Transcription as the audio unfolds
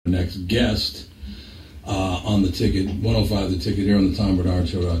next guest on the ticket, 105 the ticket here on the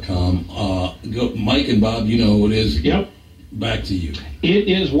TomBernardShow.com. Mike and Bob, you know who it is. Yep. Back to you. It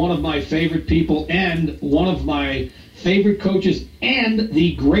is one of my favorite people and one of my favorite coaches and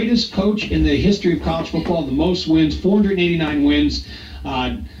the greatest coach in the history of college football, the most wins, 489 wins.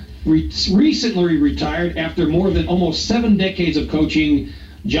 Recently retired after more than almost 7 decades of coaching,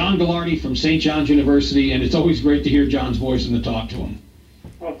 John Gagliardi from St. John's University, and it's always great to hear John's voice and to talk to him.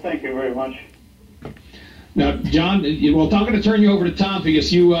 Well, thank you very much. Now, John, well, I'm going to turn you over to Tom because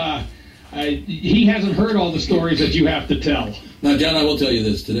he hasn't heard all the stories that you have to tell. Now, John, I will tell you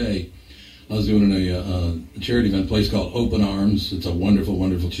this. Today, I was doing a charity event, a place called Open Arms. It's a wonderful,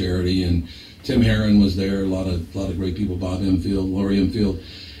 wonderful charity, and Tim Herron was there, a lot of great people, Bob Enfield, Lori Enfield.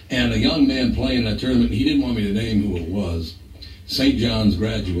 And a young man playing that tournament, he didn't want me to name who it was, St. John's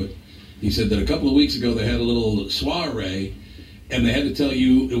graduate. He said that a couple of weeks ago they had a little soiree, and they had to tell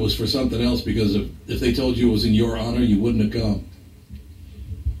you it was for something else because if they told you it was in your honor, you wouldn't have come.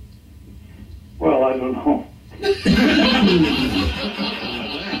 Well, I don't know.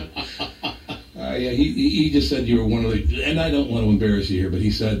 Yeah, he just said you were one of the, and I don't want to embarrass you here, but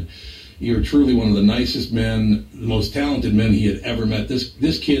he said you're truly one of the nicest men, the most talented men he had ever met.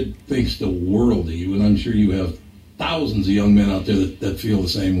 This kid thinks the world of you, and I'm sure you have thousands of young men out there that feel the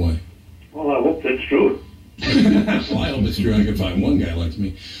same way. Well, I hope that's true. Well, I hope it's true. I can find one guy like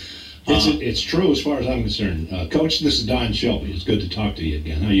me. It's true as far as I'm concerned. Coach, this is Don Shelby. It's good to talk to you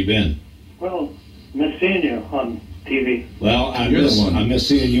again. How you been? Well, miss seeing you on TV. Well, I miss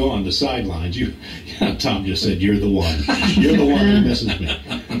seeing you on the sidelines. Tom just said you're the one. You're the one who misses me.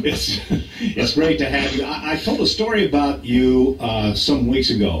 It's great to have you. I told a story about you some weeks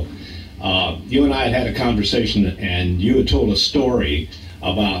ago. You and I had a conversation, and you had told a story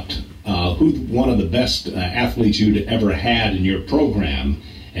about who one of the best athletes you'd ever had in your program,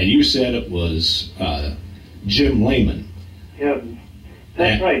 and you said it was Jim Lehman. Yeah,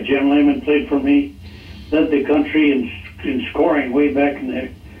 that's right. Jim Lehman played for me, led the country in scoring way back in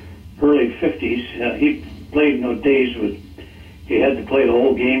the early 50s. He played no days with. He had to play the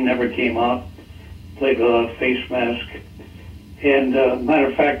whole game, never came out, played with a face mask. And matter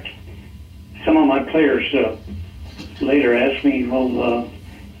of fact, some of my players later asked me, well,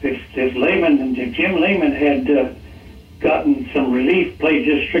 if Jim Lehman had gotten some relief, played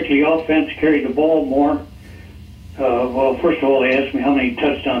just strictly offense, carried the ball more, well, first of all, they asked me how many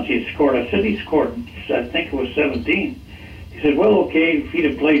touchdowns he had scored. I said he scored, I think it was 17. He said, well, okay, if he'd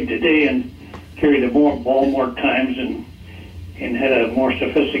have played today and carried the ball more times and had a more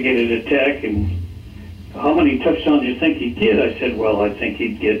sophisticated attack, and how many touchdowns do you think he'd get? I said, well, I think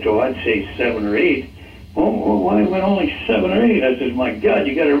he'd get, I'd say 7 or 8. Well, why went only 7 or 8? I said, my God,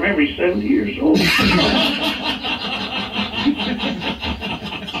 you got to remember he's 70 years old.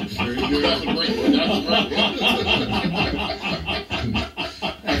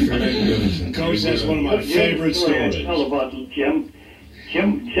 Coach, that's one of my favorite stories. I tell about Jim.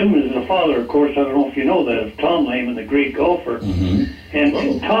 Jim is the father, of course, I don't know if you know that, of Tom Lehman, the great golfer. Mm-hmm.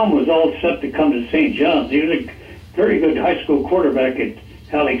 And Tom was all set to come to St. John's. He was a very good high school quarterback at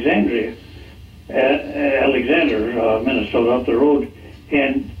Alexander, Minnesota, up the road.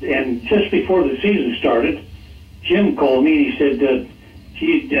 And just before the season started, Jim called me and he said,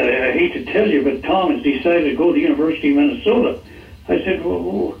 I hate to tell you, but Tom has decided to go to the University of Minnesota. I said,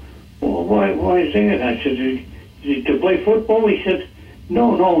 well why is that? I said, is he to play football? He said,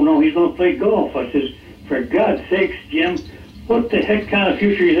 no, he's going to play golf. I said, for God's sakes, Jim, what the heck kind of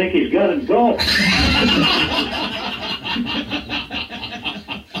future do you think he's got in golf?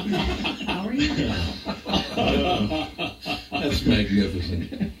 How are you doing? That's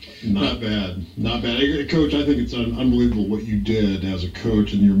magnificent. Not bad. Coach, I think it's unbelievable what you did as a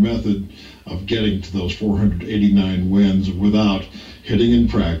coach and your method of getting to those 489 wins without hitting in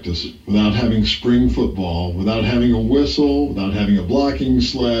practice, without having spring football, without having a whistle, without having a blocking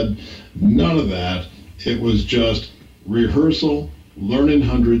sled, none of that. It was just rehearsal, learning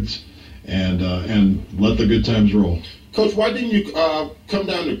hundreds, and let the good times roll. Coach, why didn't you come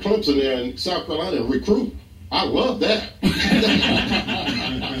down to Clemson there in South Carolina and recruit? I love that. Man,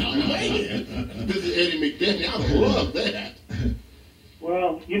 this is Eddie McDaniel. I love that.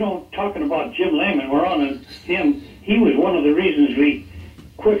 Well, talking about Jim Lehman, we're on him. He was one of the reasons we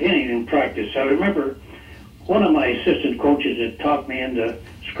quit hitting in practice. I remember one of my assistant coaches had talked me into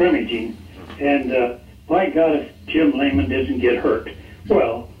scrimmaging, and by God, if Jim Lehman doesn't get hurt,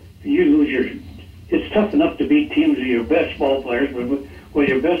 well, you lose it's tough enough to beat teams with your best ball players, but with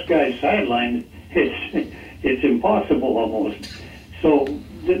your best guys sidelined, it's impossible almost. So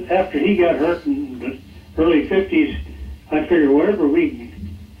after he got hurt in the early 50s, I figured wherever we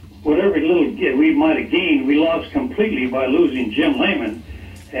every little we might have gained, we lost completely by losing Jim Lehman,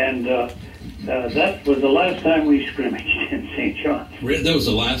 and that was the last time we scrimmaged in St. John's. That was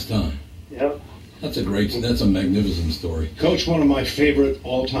the last time. Yep. That's a magnificent story. Coach, one of my favorite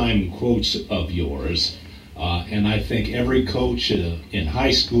all-time quotes of yours, and I think every coach in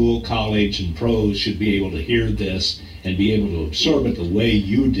high school, college, and pros should be able to hear this and be able to absorb it the way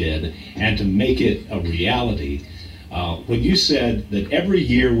you did and to make it a reality. When you said that every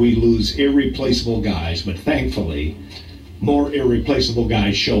year we lose irreplaceable guys, but thankfully more irreplaceable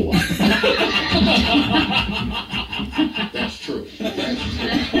guys show up. That's true.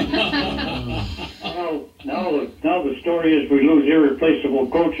 Now the story is we lose irreplaceable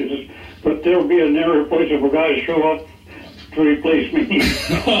coaches, but there'll be an irreplaceable guy to show up to replace me.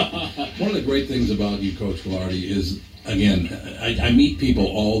 One of the great things about you, Coach Gagliardi, is, again, I meet people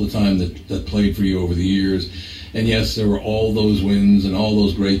all the time that played for you over the years, and yes, there were all those wins and all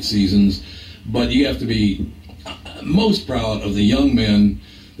those great seasons, but you have to be most proud of the young men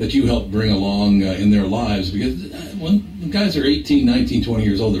that you helped bring along in their lives, because when guys are 18, 19, 20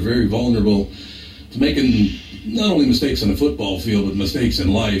 years old, they're very vulnerable to making not only mistakes on the football field, but mistakes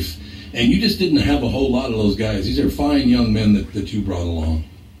in life. And you just didn't have a whole lot of those guys. These are fine young men that you brought along.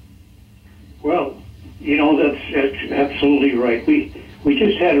 Well, that's absolutely right. We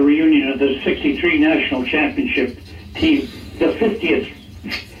just had a reunion of the 63 national championship team, the 50th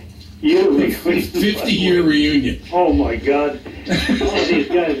year reunion. 50-year reunion. Oh, my God. All these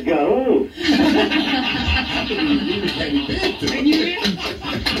guys got old.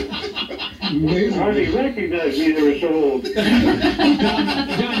 They hardly recognized me. They were so old.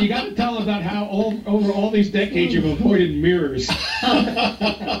 John, you got to tell them about how over all these decades you've avoided mirrors. I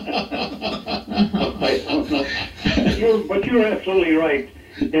don't know. But you're absolutely right.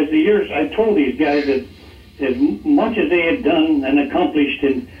 As the years, I told these guys that as much as they had done and accomplished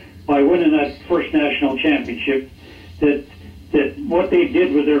by winning that first national championship, that what they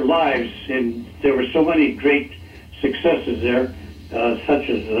did with their lives, and there were so many great successes there, such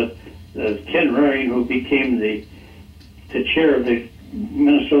as Ken Rarian, who became the chair of the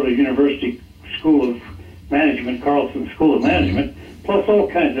Minnesota University School of Management, Carleton School of Management, plus all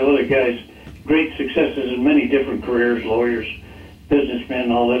kinds of other guys, great successes in many different careers, lawyers,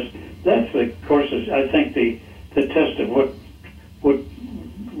 businessmen, all this. That's, of course, I think the test of what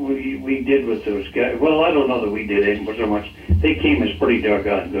we did with those guys. Well, I don't know that we did anymore so much. They came as pretty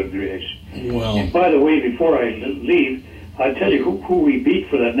doggone good guys. Well, and by the way, before I leave, I'll tell you who we beat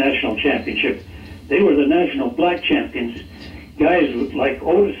for that national championship. They were the national black champions. Guys like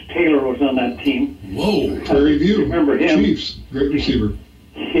Otis Taylor was on that team. Whoa. Prairie View. Remember him? Chiefs. Great receiver.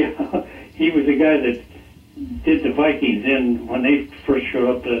 Yeah. He was the guy that did the Vikings in when they first showed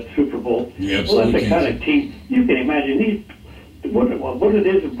up to the Super Bowl. Yeah, well, absolutely. that's the kind of team. You can imagine these. What it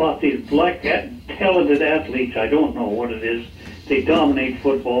is about these black talented athletes, I don't know what it is. They dominate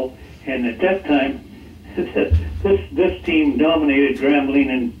football, and at that time, this team dominated Grambling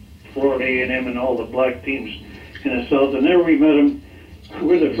and Florida A&M and all the black teams in the South. And there we met them.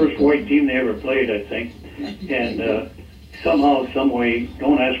 We're the first white team they ever played, I think. And somehow, some way,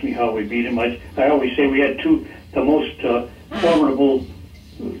 don't ask me how we beat them. I always say we had the most formidable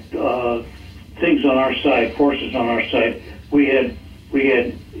things on our side, forces on our side. We had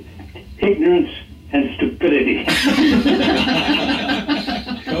ignorance and stupidity.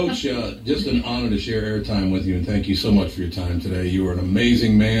 Coach, just an honor to share airtime with you, and thank you so much for your time today. You are an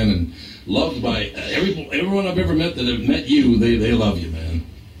amazing man and loved by everyone I've ever met that have met you. They love you, man.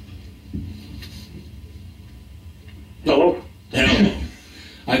 Hello? Hello.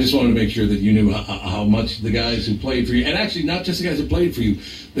 I just wanted to make sure that you knew how much the guys who played for you, and actually not just the guys who played for you,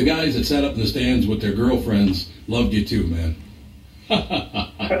 the guys that sat up in the stands with their girlfriends loved you too, man.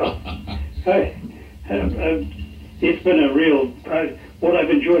 It's been a real. What I've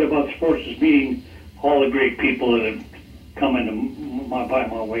enjoyed about sports is meeting all the great people that have come into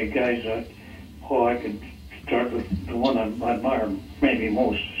my way, guys. I could start with the one I admire maybe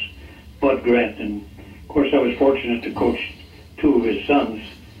most, Bud Grant, and of course I was fortunate to coach two of his sons,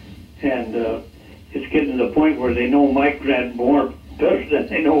 and it's getting to the point where they know Mike Grant more better than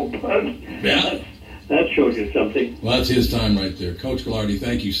they know Bud. Yeah. That shows you something. Well, that's his time right there. Coach Gagliardi,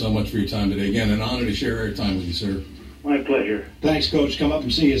 thank you so much for your time today. Again, an honor to share our time with you, sir. My pleasure. Thanks, Coach. Come up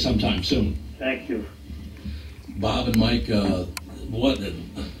and see you sometime soon. Thank you. Bob and Mike,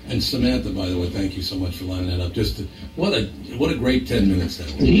 and Samantha, by the way, thank you so much for lining that up. Just what a great 10 minutes that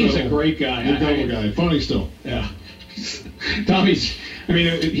was. He's a great guy. Good double guy. Funny still. Yeah. Tommy's,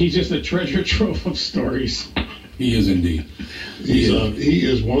 he's just a treasure trove of stories. He is indeed. He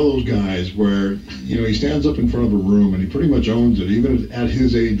is one of those guys where, he stands up in front of a room and he pretty much owns it, even at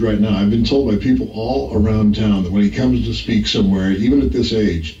his age right now. I've been told by people all around town that when he comes to speak somewhere, even at this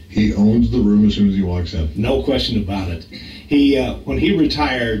age, he owns the room as soon as he walks in. No question about it. He, when he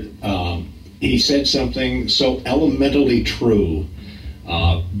retired, he said something so elementally true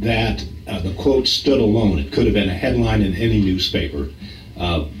that the quote stood alone. It could have been a headline in any newspaper.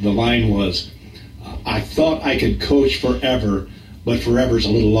 The line was, I thought I could coach forever, but forever's a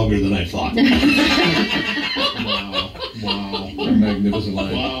little longer than I thought. Wow. A magnificent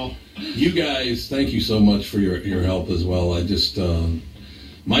line. Wow. You guys, thank you so much for your help as well. I just,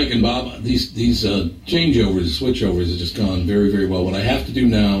 Mike and Bob, these changeovers, switchovers have just gone very, very well. What I have to do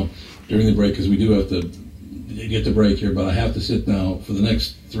now during the break, because we do have to get the break here, but I have to sit now for the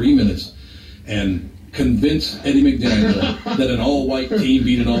next 3 minutes and convince Eddie McDaniel that an all-white team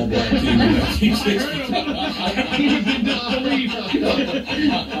beat an all-black team in 1962.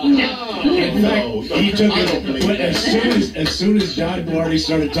 In fact, he took it, but as soon as John Gagliardi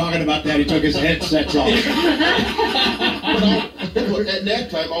started talking about that, he took his headsets off. But at that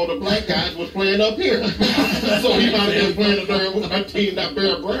time, all the black guys was playing up here. So he might have been playing a team that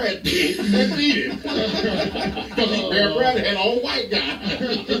Bear Bryant team and beat him. Because Bear Bryant had all white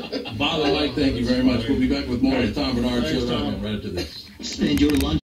guys. Bob and Mike, thank you very much. We'll be back with more of the Tom Barnard Show right after this. Spend your lunch.